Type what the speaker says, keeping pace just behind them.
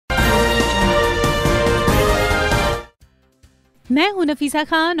मैं हूं नफीसा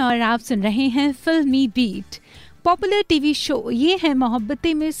खान और आप सुन रहे हैं फिल्मी बीट। पॉपुलर टीवी शो ये है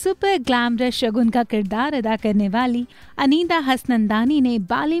मोहब्बतें में सुपर ग्लैमरस शगुन का किरदार अदा करने वाली अनीता हसनंदानी ने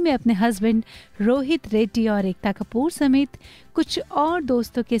बाली में अपने हस्बैंड रोहित रेड्डी और एकता कपूर समेत कुछ और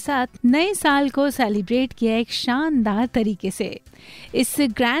दोस्तों के साथ नए साल को सेलिब्रेट किया एक शानदार तरीके से। इस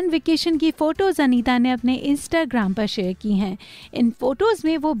ग्रैंड वेकेशन की फोटोज अनीता ने अपने इंस्टाग्राम पर शेयर की हैं। इन फोटोज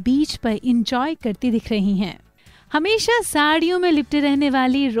में वो बीच पर एंजॉय करती दिख रही हैं। हमेशा साड़ियों में लिपटे रहने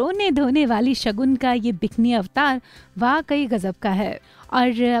वाली रोने धोने वाली शगुन का ये बिकनी अवतार वाकई गजब का है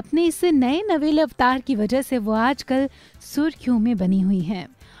और अपने इस नए नवेले अवतार की वजह से वो आजकल सुर्खियों में बनी हुई हैं।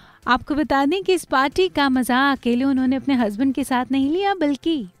 आपको बता दें कि इस पार्टी का मजा अकेले उन्होंने अपने हस्बैंड के साथ नहीं लिया,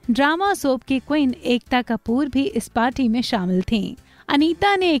 बल्कि ड्रामा सोप की क्वीन एकता कपूर भी इस पार्टी में शामिल थीं।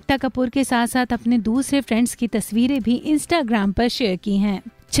 अनीता ने एकता कपूर के साथ साथ अपने दूसरे फ्रेंड्स की तस्वीरें भी इंस्टाग्राम पर शेयर की हैं।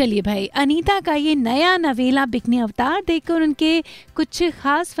 चलिए भाई, अनीता का ये नया नवेला बिकनी अवतार देखकर उनके कुछ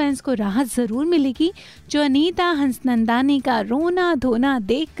खास फैंस को राहत जरूर मिलेगी, जो अनीता हसनंदानी का रोना धोना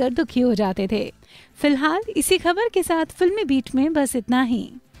देखकर दुखी हो जाते थे। फिलहाल इसी खबर के साथ फिल्मी बीट में बस इतना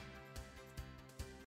ही।